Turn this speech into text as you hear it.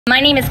My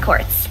name is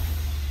Quartz,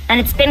 and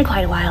it's been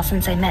quite a while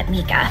since I met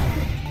Mika.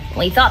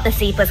 We thought the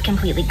seep was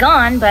completely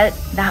gone, but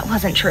that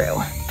wasn't true.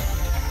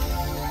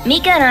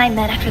 Mika and I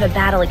met after the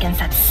battle against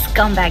that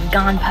scumbag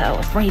Gonpo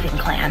of Raven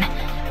Clan.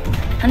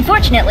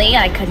 Unfortunately,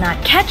 I could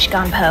not catch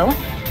Gonpo,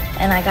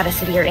 and I got a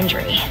severe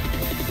injury.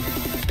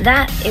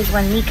 That is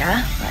when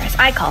Mika, or as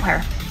I call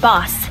her,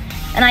 Boss,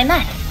 and I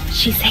met.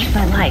 She saved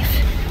my life.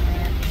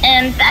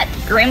 And that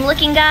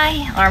grim-looking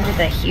guy, armed with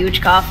a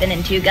huge coffin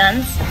and 2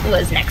 guns,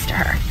 was next to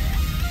her.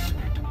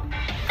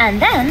 And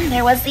then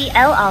there was the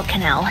El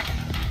Alcanel.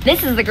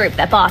 This is the group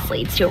that Boss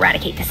leads to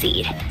eradicate the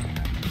seed.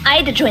 I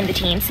had to join the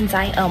team since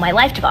I owe my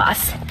life to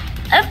Boss.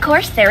 Of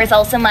course, there is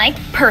also my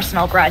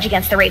personal grudge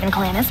against the Raven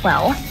Clan as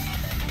well.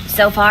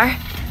 So far,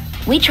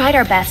 we tried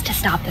our best to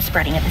stop the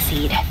spreading of the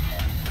seed.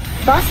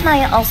 Boss and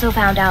I also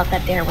found out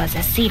that there was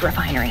a seed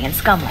refinery in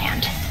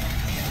Scumland.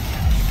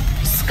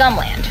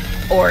 Scumland,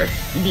 or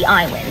the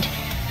island,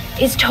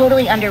 is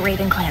totally under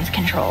Raven Clan's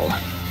control.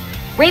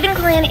 Raven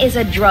Clan is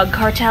a drug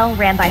cartel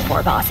ran by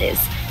 4 bosses.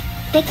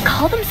 They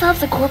call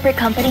themselves a corporate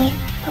company,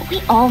 but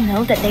we all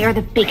know that they are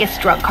the biggest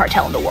drug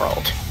cartel in the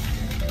world.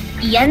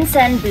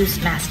 Yensen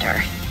Boostmaster.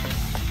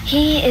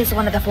 He is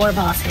one of the 4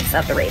 bosses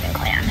of the Raven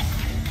Clan.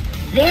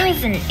 There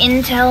is an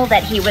intel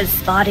that he was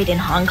spotted in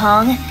Hong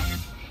Kong.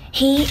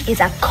 He is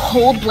a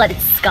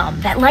cold-blooded scum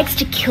that likes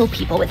to kill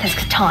people with his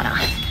katana.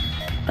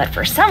 But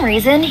for some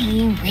reason,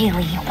 he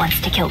really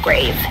wants to kill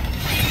Grave.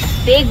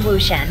 Big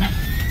Wushen.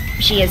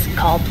 She is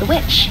called the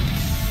Witch,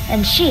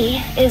 and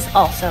she is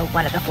also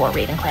one of the 4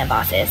 Raven Clan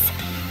bosses.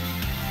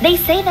 They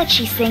say that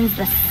she sings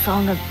the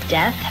Song of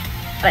Death,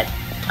 but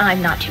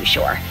I'm not too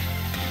sure.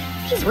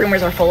 These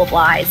rumors are full of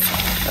lies,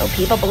 so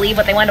people believe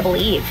what they want to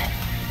believe.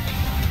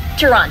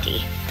 Taranti.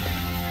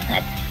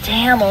 That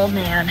damn old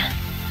man.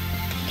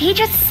 He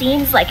just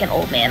seems like an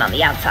old man on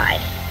the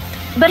outside,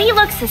 but he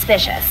looks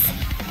suspicious.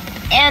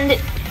 And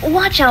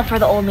watch out for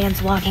the old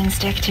man's walking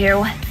stick,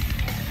 too.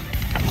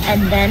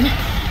 And then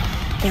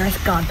there is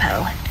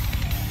Gonpo.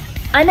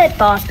 I met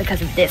Boss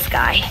because of this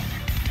guy.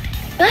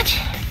 But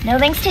no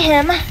thanks to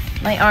him,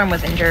 my arm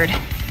was injured.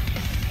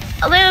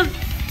 Although,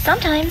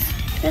 sometimes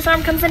this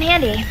arm comes in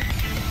handy.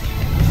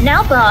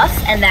 Now Boss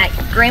and that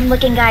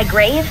grim-looking guy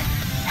Grave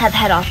have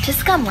head off to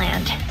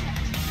Scumland.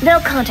 They'll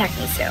contact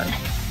me soon.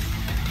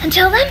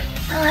 Until then,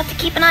 I'll have to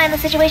keep an eye on the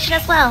situation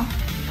as well.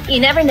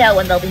 You never know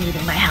when they'll be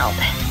needing my help.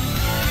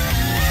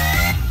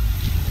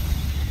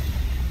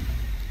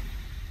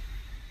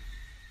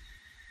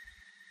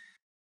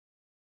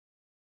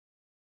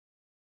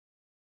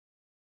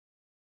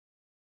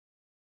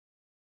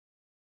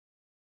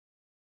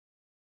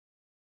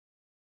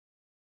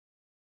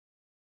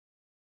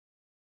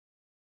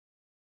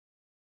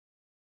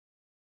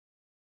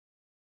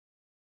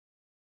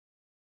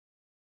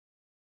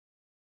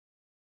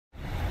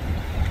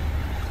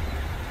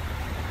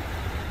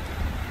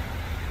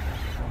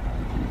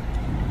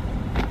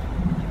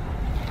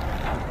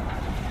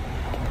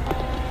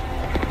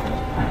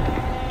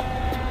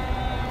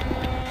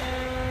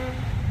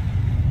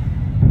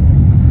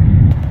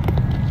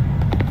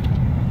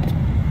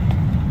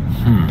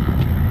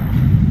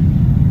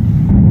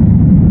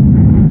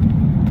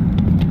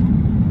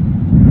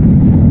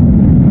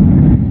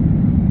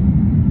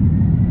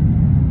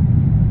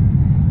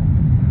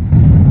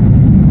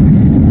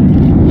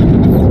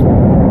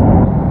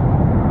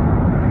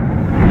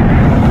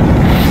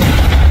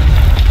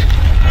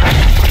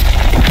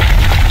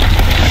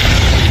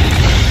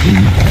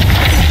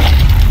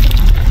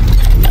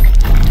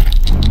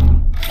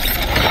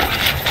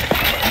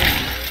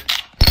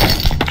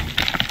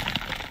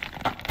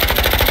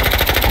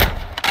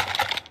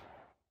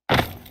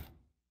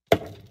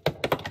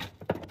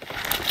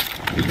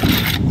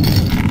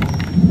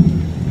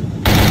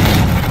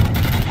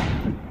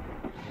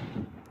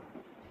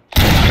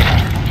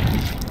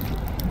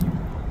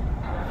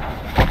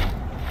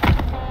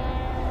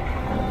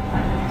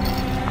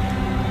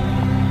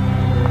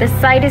 The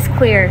site is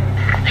clear.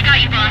 I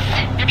got you, Boss.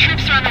 The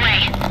troops are on the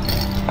way.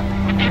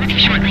 I'll be with you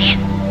shortly.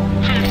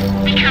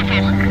 Please, be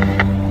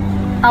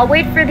careful. I'll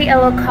wait for the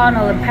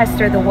EVO-coffin and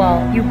pester the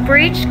wall. You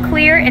breach,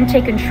 clear, and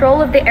take control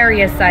of the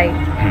area site.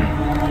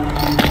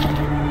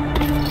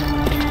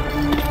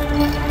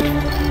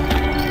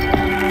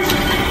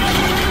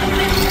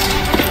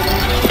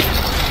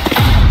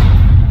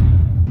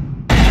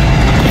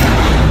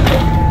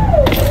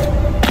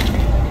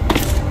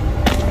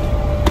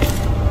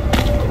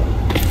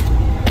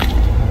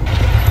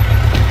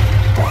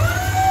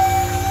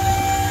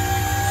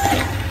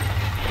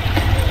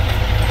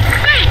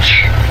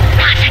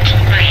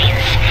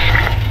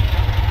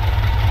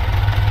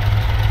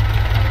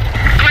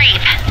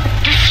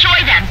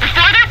 Destroy them before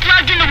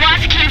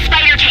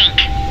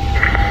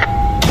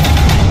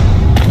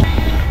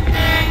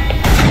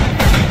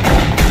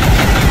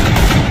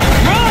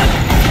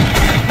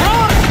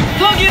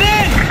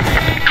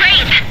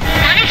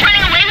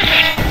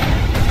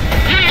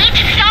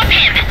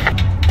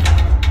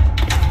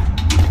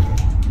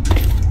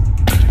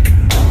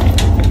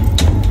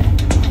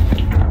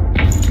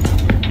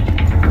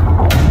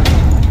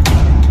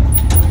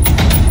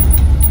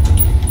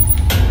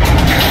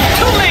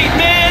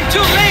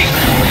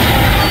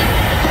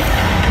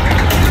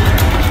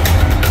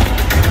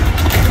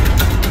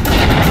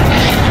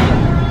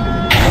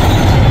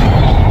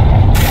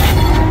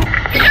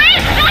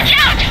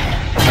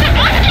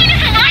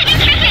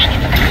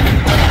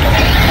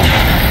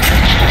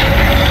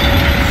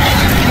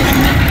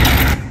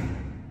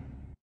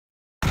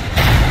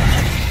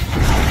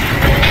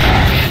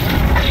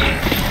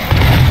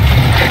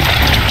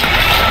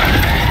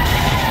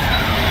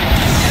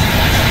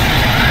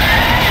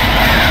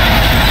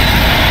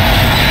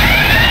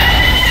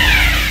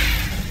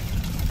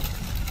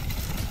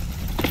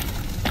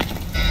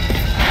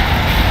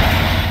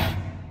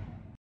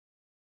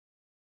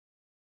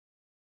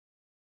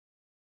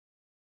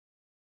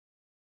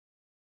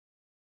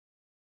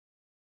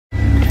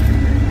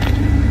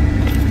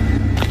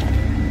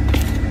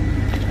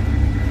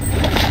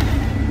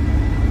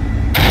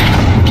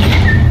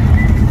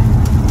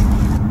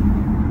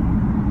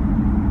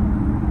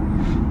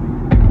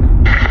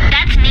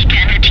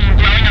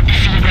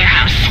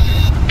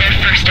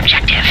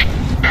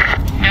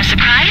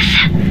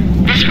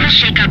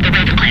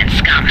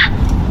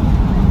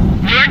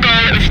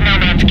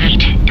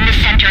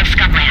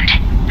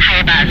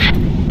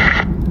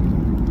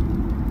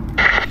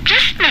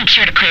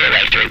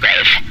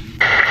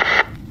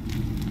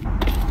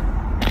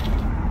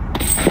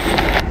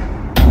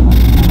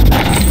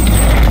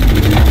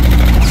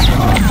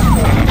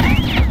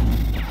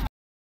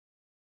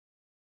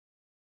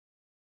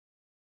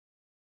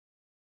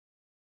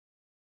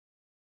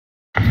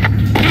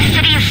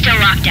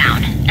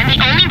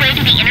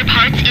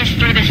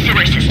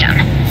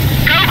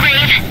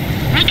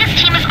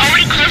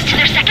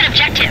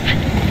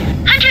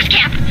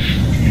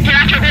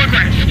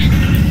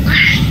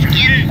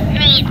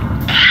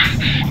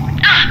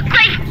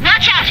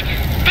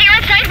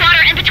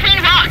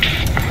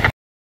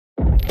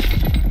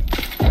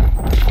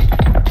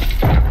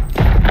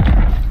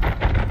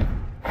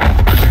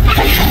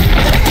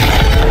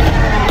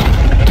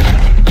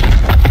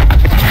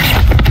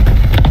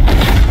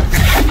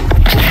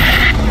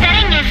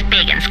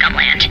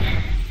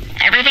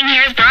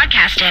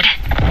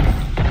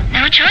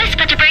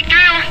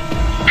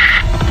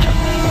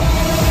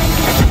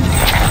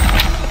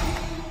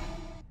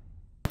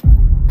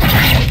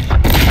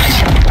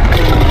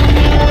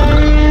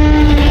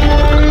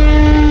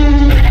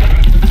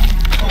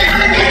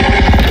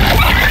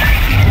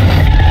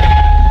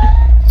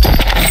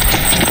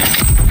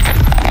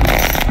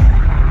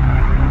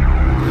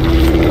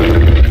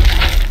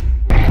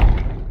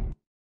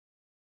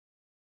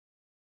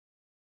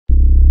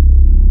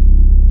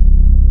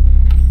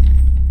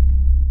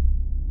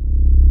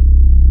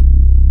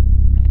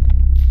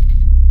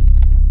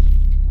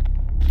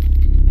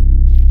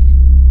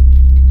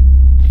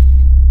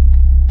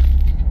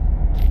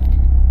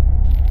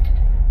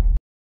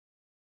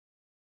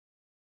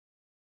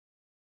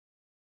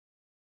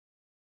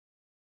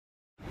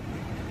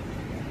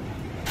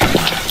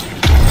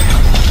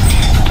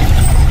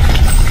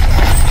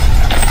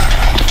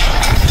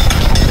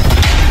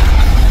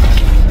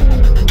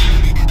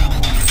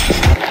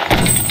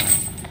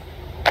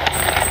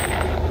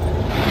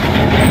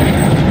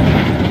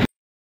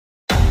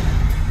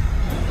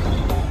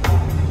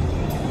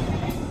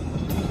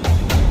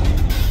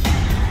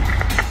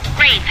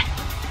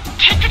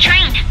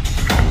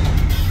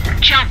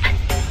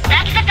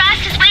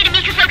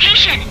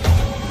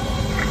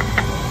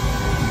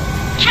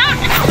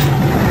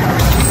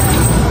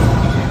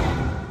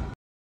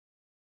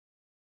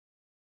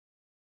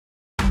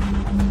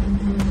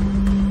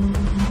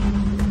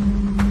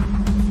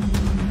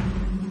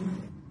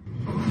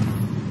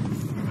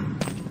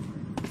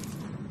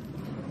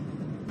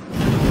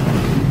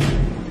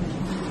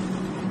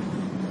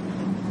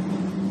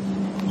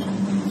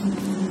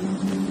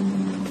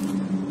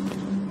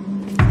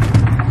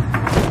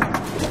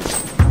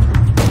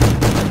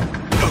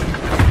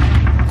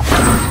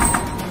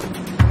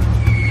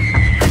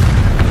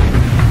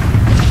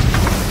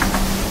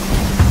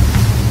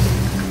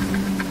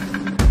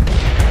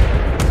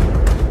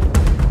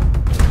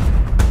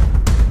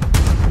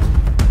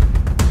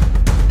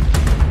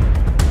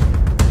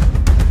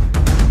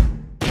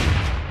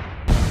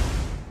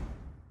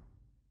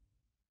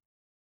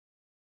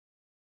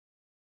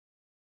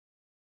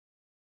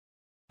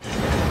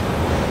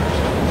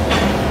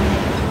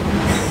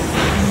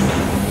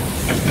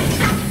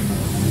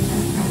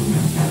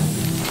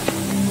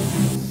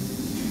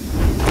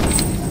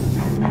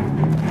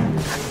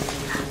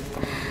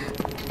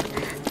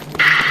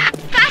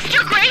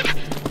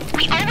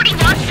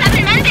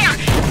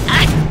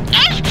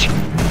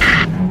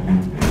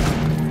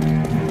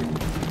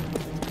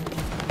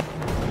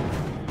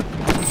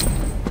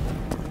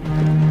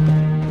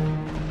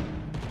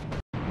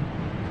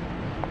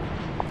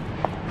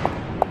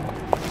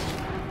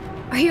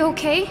Are you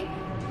okay?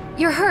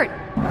 You're hurt.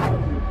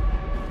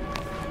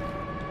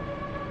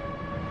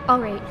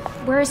 Alright,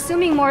 we're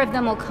assuming more of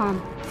them will come.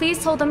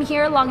 Please hold them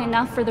here long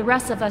enough for the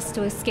rest of us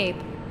to escape.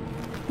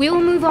 We will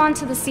move on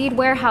to the seed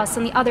warehouse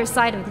on the other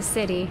side of the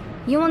city.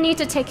 You will need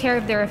to take care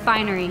of the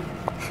refinery.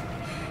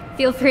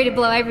 Feel free to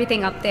blow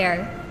everything up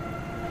there.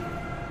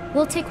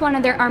 We'll take one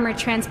of their armored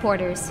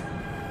transporters.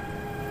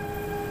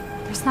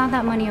 There's not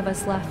that many of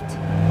us left.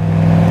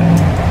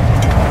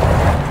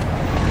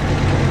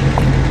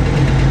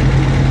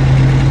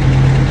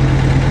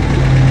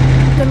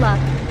 Good luck.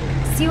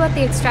 See you at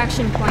the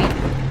extraction point.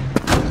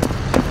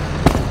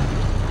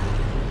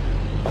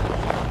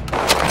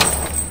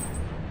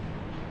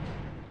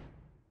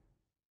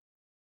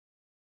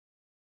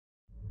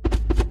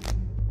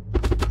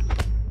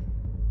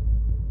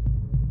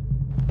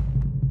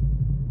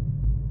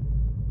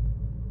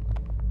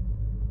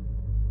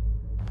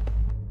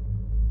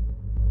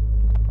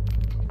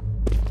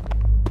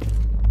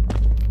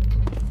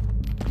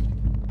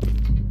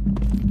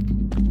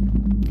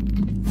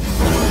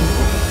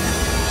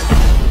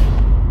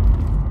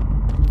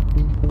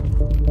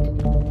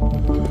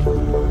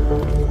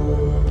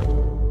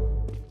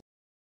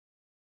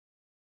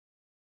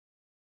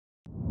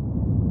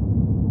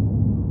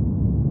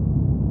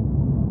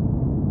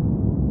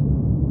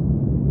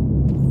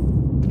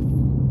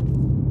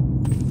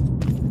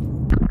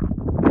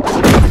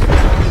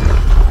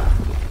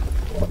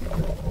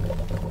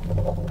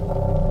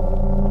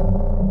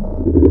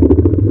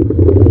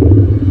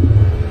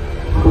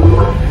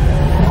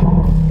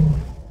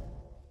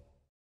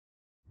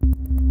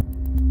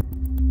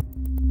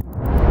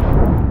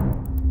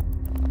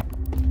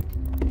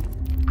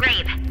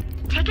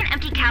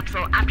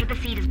 After the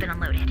seed has been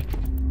unloaded.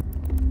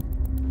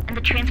 And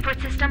the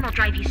transport system will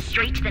drive you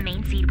straight to the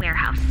main seed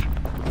warehouse.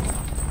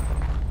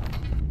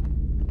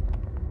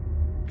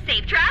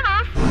 Safe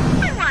travels!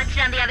 And watch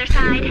it on the other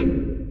side.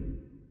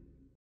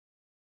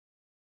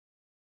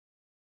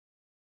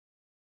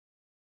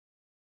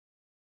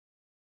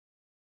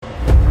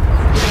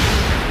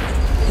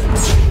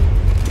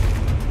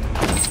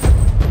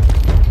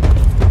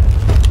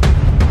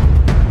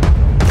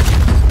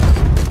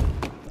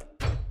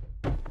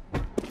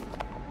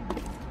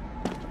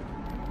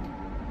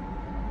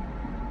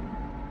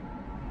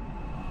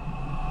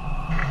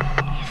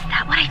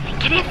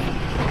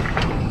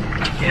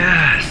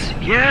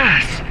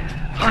 Yes!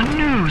 A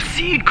new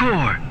seed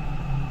core!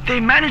 They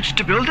managed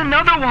to build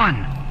another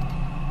one!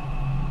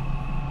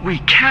 We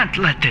can't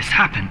let this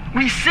happen.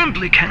 We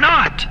simply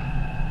cannot!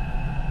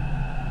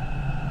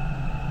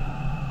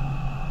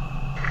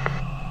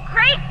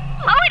 Great!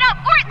 Blow it up,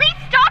 or at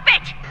least stop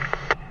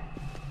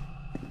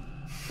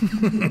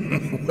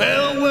it!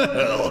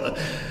 Well.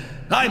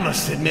 I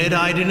must admit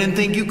I didn't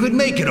think you could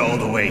make it all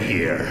the way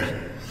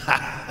here.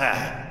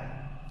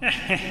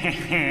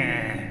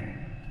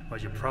 Well,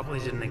 you probably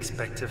didn't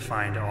expect to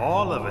find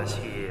all of us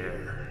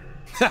here.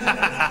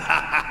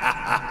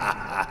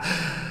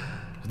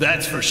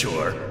 That's for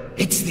sure.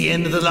 It's the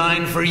end of the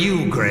line for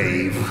you,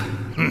 Grave.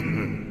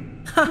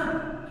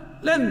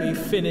 Let me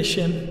finish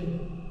him.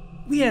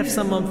 We have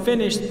some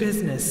unfinished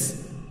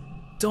business.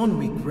 Don't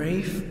we,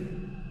 Grave?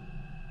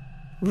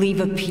 Leave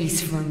a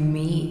piece for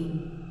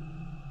me.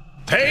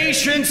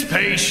 Patience,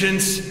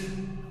 patience.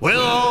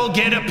 We'll all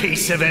get a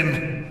piece of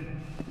him.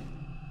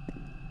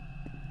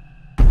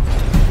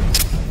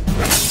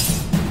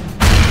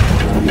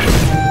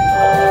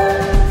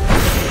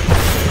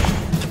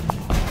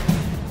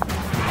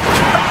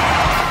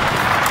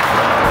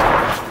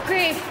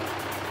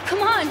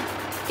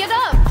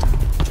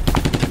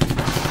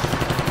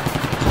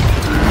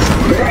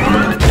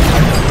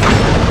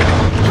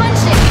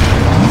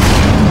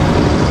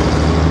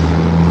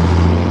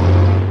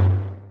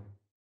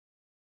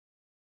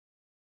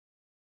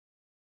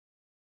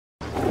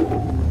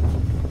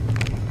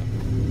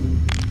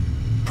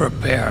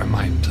 Prepare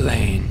my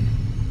plane.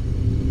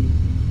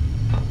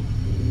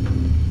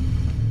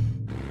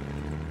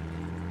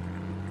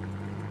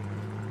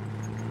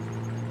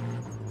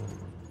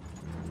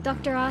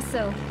 Dr.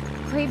 Aso,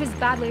 Grave is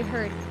badly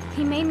hurt.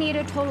 He may need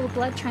a total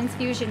blood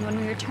transfusion when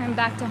we return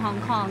back to Hong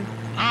Kong.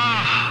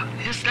 Ah,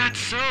 is that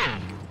so?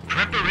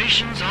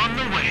 Preparations on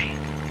the way.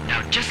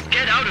 Now just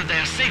get out of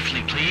there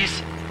safely,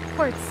 please.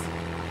 Quartz,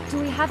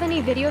 do we have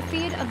any video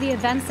feed of the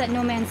events at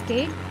No Man's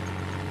Gate?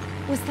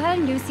 Was that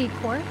a new seed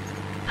core?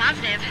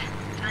 Positive.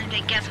 Time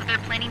to guess what they're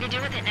planning to do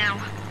with it now.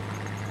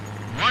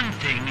 One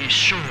thing is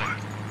sure.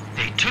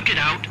 They took it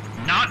out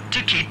not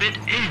to keep it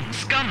in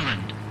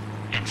Scumland.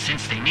 And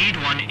since they need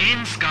one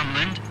in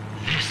Scumland,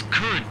 this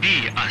could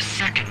be a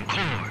second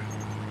core.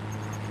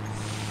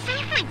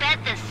 Safely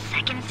bet the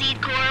second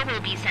seed core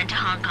will be sent to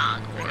Hong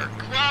Kong, or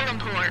Kuala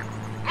Lumpur,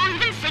 or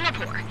even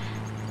Singapore.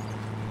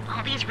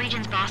 All these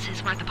regions'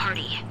 bosses were at the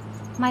party.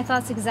 My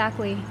thoughts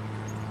exactly.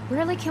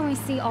 Rarely can we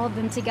see all of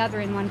them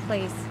together in one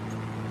place.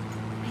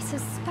 I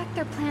suspect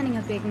they're planning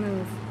a big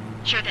move.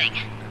 Sure thing.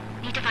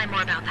 Need to find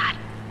more about that.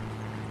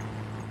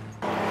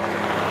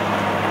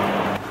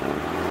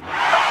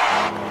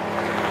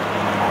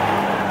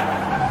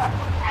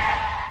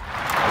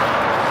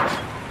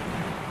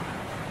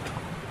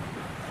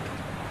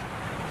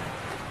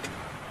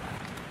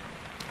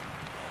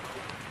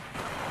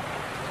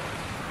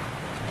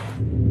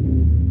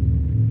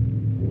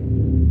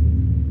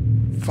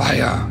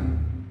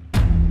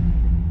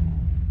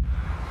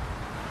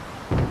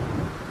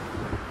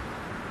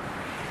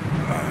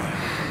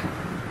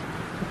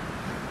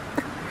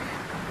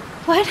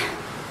 What?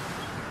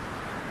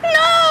 No!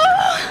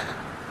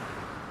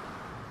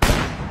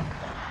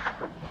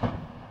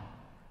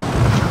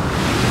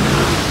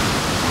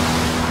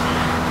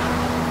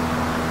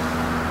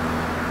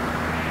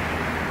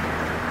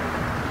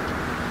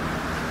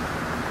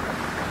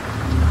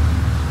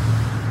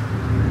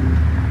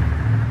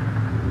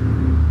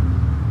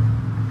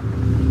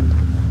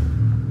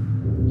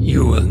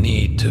 You will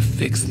need to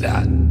fix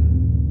that.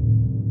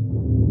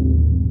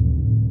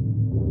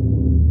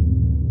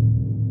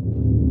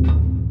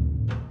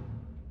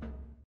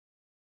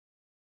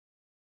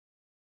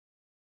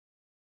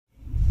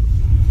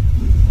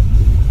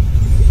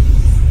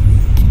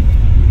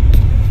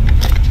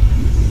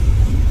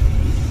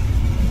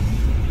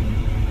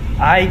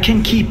 I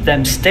can keep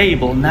them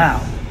stable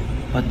now,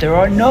 but there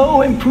are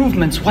no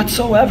improvements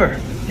whatsoever,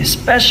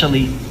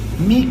 especially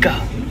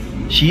Mika.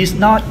 She's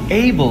not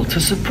able to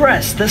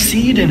suppress the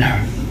seed in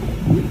her.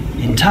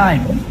 In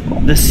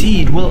time, the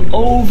seed will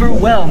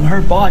overwhelm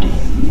her body.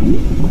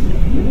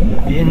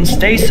 In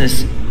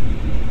stasis,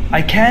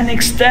 I can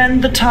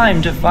extend the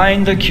time to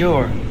find the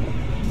cure,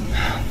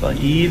 but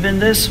even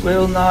this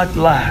will not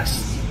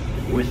last.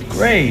 With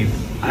Grave,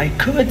 I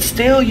could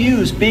still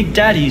use Big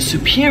Daddy's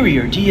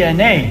superior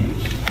DNA.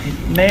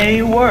 It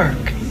may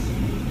work.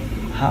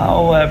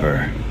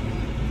 However,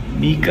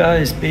 Mika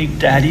is Big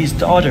Daddy's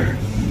daughter.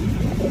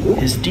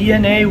 His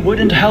DNA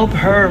wouldn't help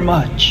her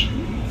much.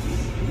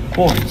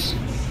 Quartz,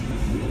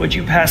 would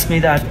you pass me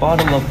that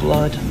bottle of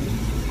blood?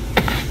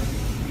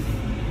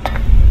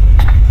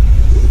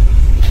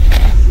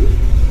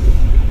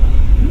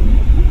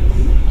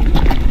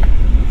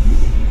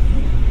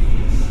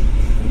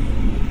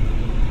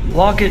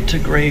 Lock it to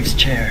Grave's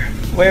chair,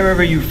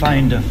 wherever you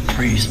find a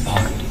free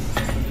spot.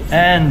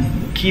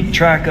 And keep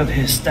track of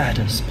his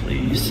status,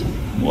 please.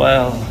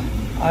 Well,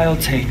 I'll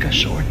take a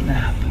short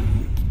nap.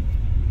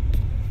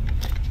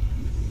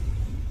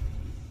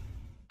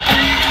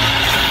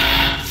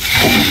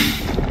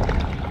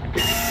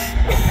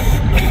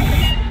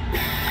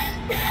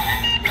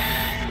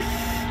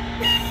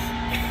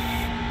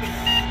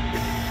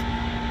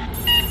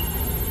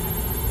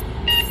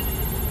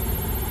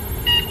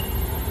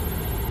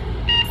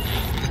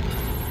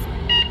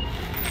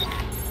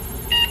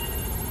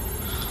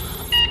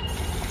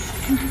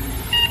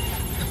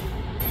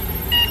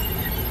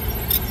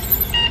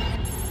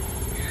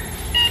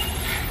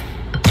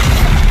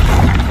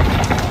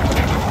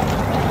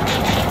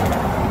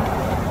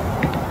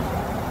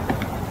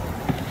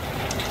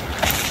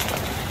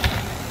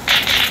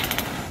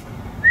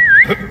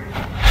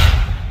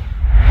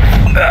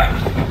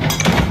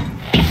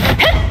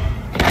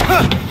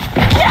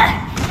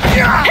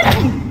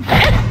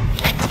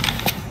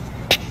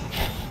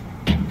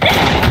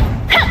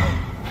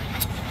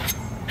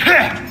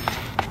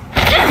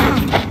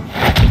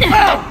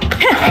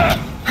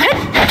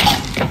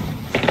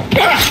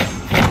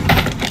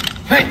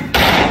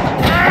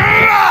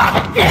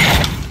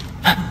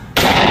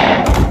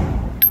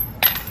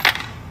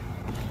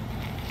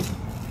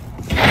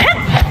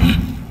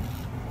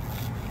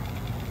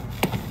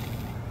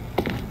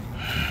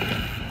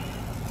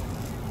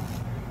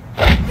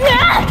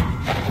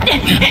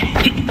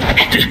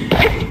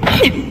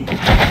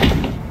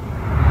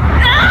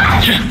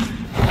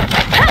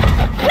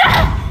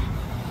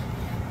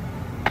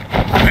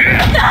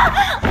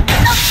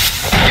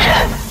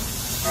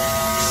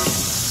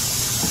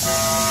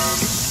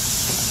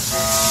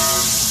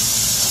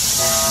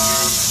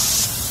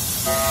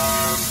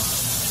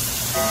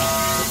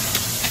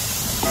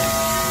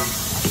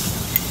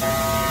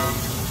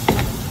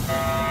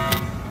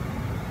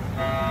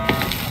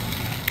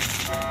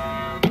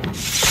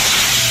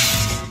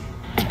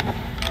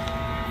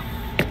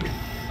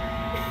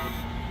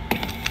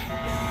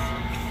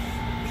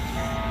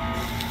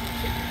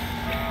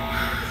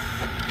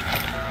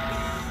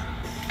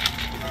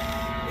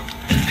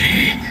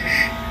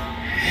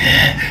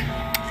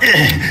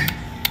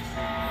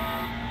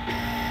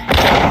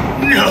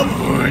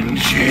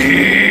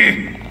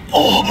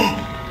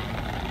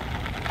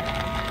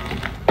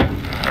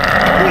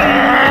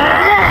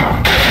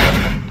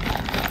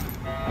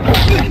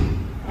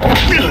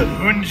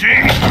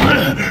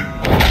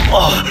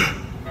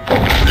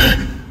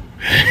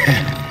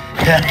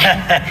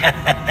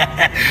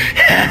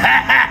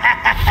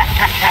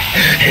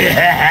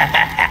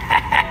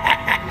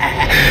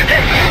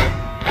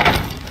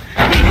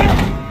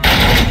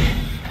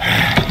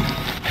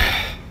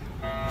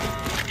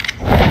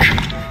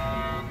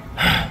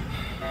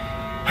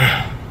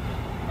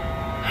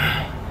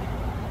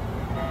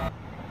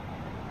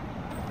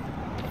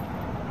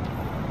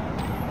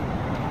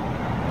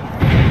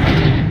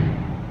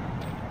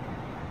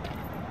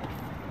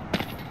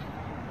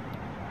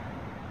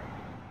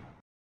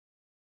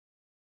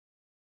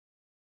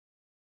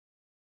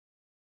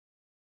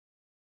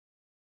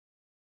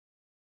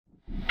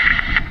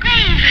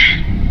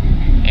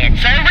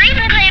 It's a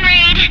Raven Clan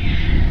raid!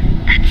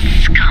 That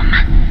scum.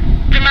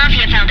 The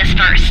Mafia found us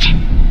first.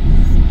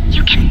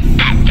 You can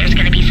bet there's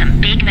gonna be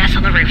some big mess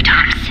on the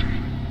rooftops.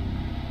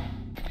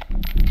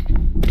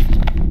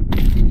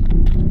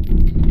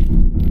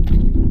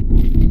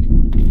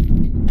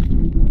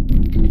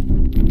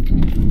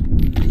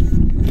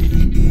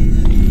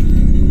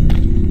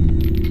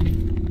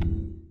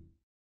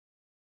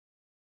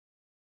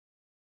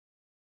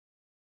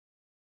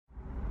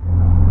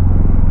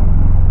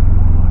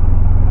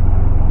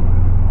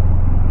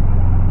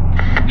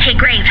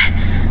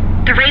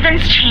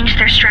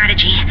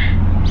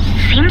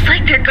 Seems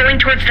like they're going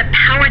towards the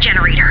power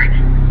generator.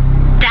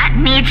 That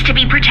needs to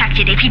be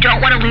protected if you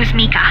don't want to lose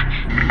Mika.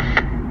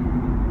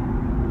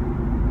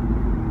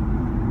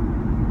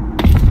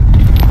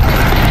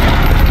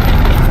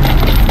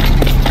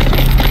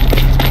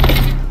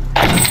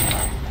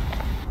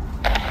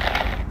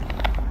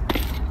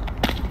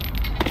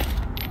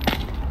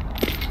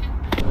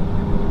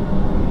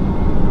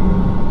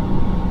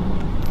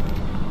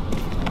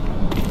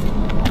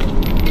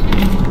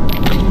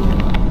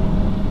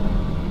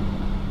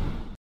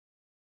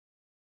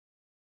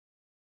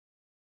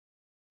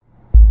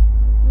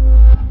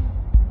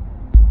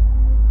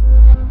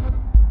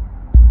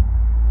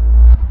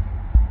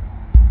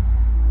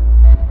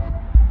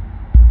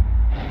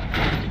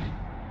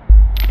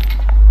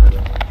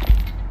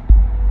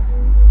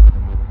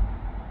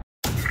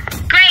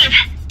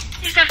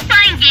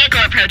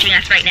 Approaching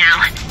us right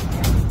now.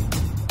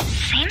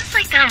 Seems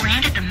like they'll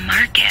land at the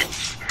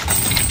markets.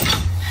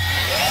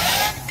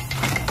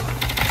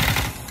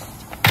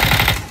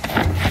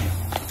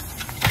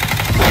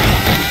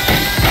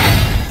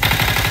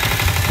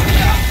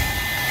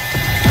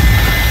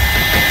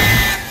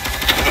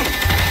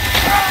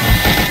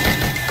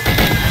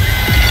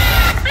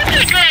 Might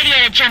be a good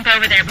idea to jump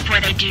over there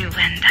before they do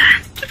and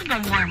give them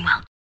a warm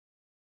welcome.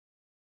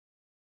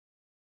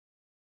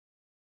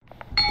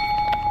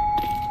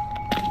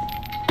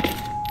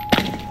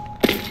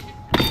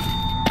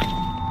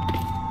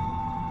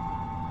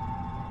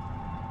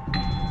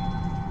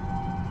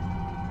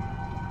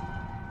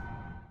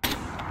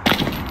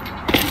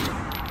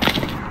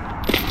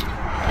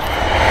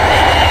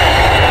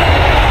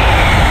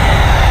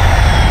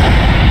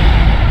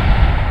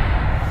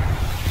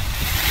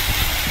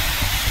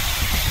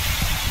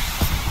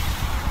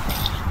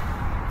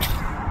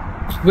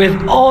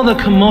 With all the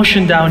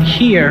commotion down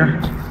here,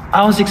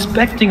 I was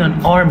expecting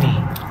an army,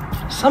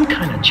 some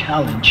kind of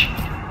challenge.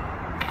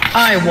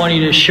 I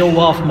wanted to show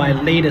off my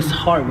latest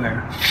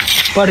hardware,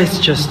 but it's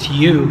just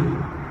you.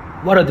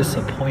 What a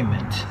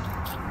disappointment.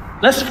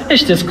 Let's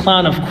finish this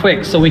clown off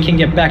quick so we can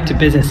get back to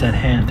business at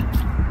hand.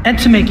 And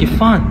to make it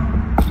fun,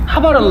 how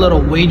about a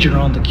little wager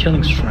on the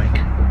killing strike?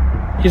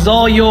 He's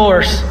all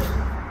yours.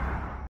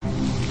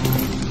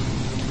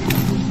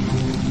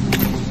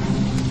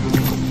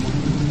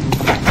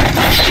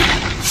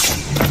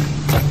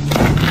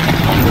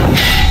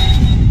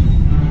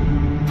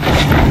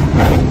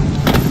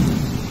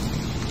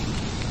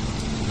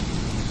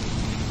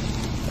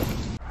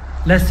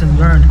 Lesson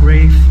learned,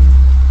 Grave.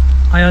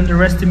 I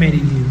underestimated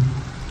you.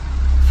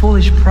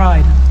 Foolish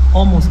pride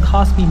almost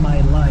cost me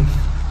my life.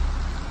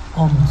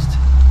 Almost.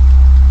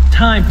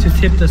 Time to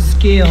tip the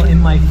scale in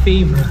my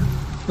favor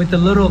with a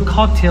little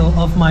cocktail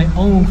of my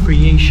own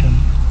creation.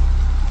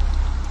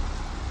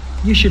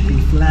 You should be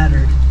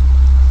flattered.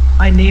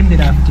 I named it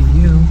after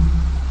you.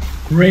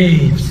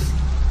 Grave's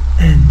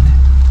End.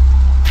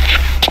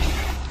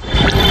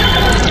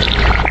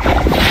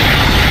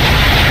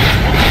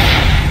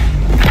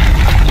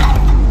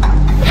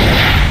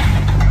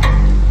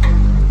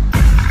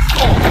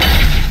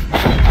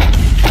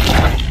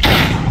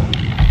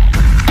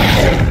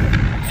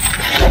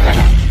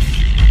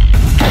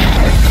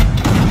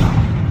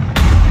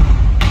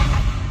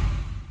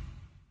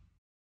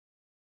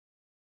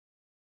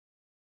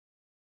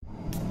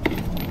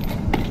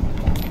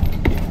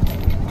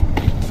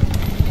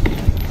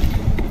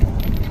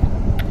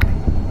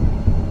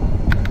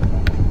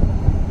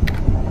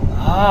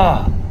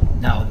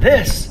 Now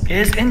this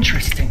is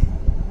interesting.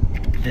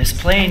 This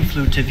plane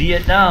flew to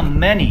Vietnam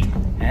many,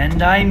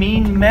 and I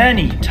mean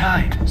many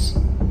times.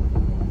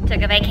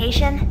 Took a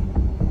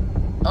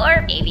vacation?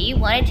 Or maybe you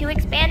wanted to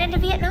expand into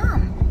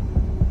Vietnam.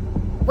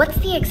 What's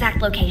the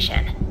exact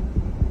location?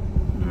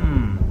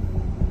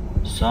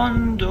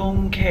 Sun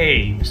Dong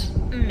Caves.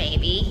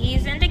 Maybe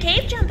he's into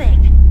cave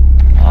jumping.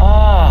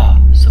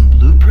 Some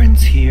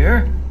blueprints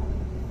here.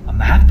 A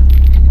map,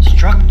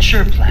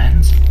 structure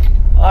plans,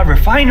 a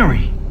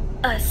refinery.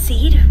 A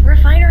seed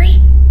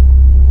refinery?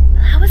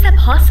 How is that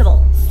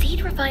possible?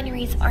 Seed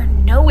refineries are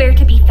nowhere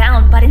to be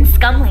found but in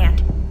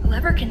Scumland.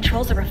 Whoever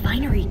controls a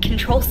refinery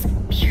controls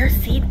pure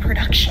seed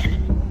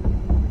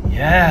production.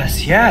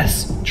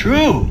 Yes,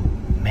 true.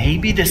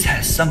 Maybe this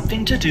has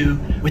something to do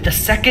with the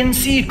second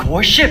seed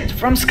core shipped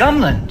from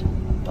Scumland.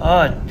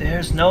 But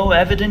there's no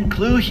evident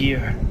clue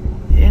here.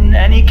 In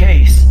any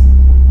case,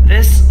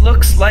 this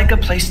looks like a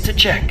place to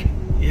check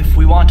if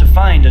we want to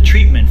find a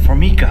treatment for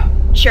Mika.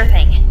 Sure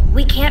thing.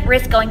 We can't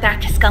risk going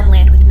back to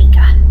Scumland with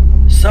Mika.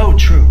 So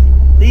true.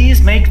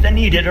 Please make the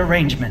needed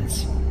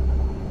arrangements.